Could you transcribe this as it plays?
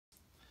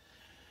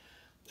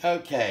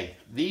Okay,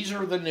 these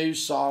are the new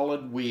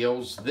solid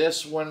wheels.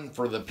 This one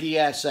for the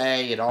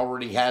PSA, it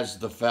already has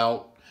the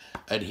felt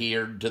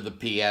adhered to the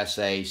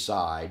PSA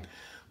side.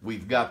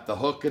 We've got the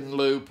hook and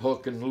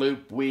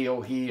loop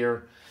wheel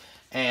here,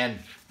 and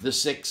the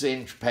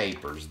 6-inch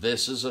papers.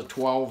 This is a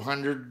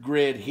 1200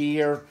 grit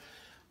here.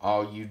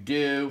 All you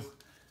do,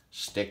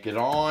 stick it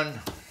on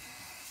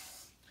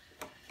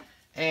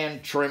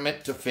and trim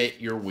it to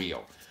fit your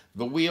wheel.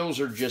 The wheels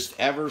are just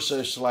ever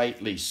so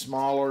slightly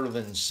smaller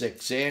than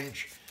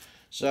 6-inch.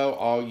 So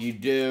all you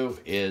do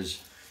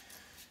is,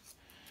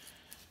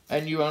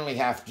 and you only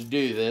have to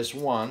do this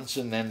once,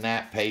 and then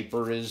that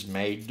paper is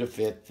made to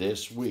fit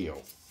this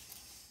wheel.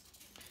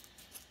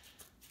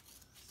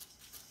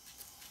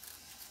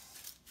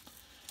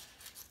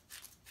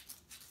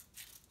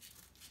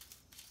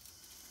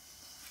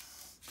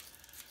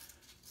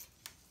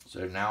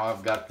 So now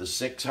I've got the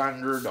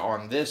 600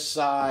 on this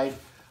side.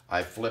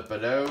 I flip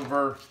it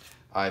over.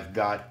 I've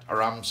got the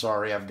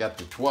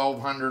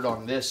 1200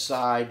 on this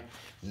side.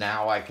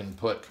 Now I can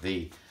put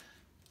the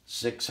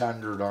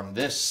 600 on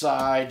this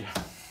side.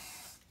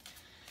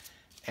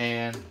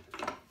 And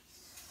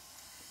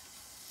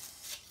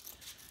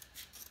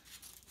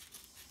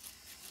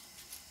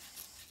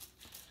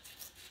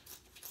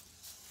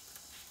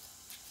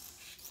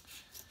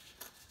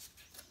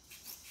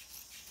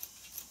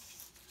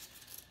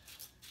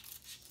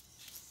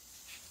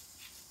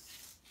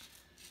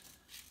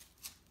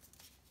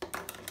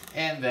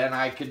then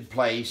I could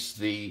place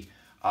the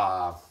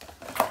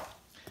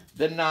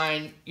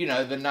 9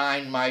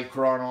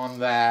 micron on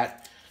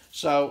that.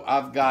 So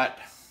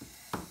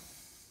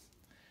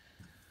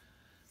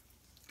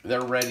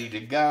they're ready to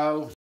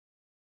go.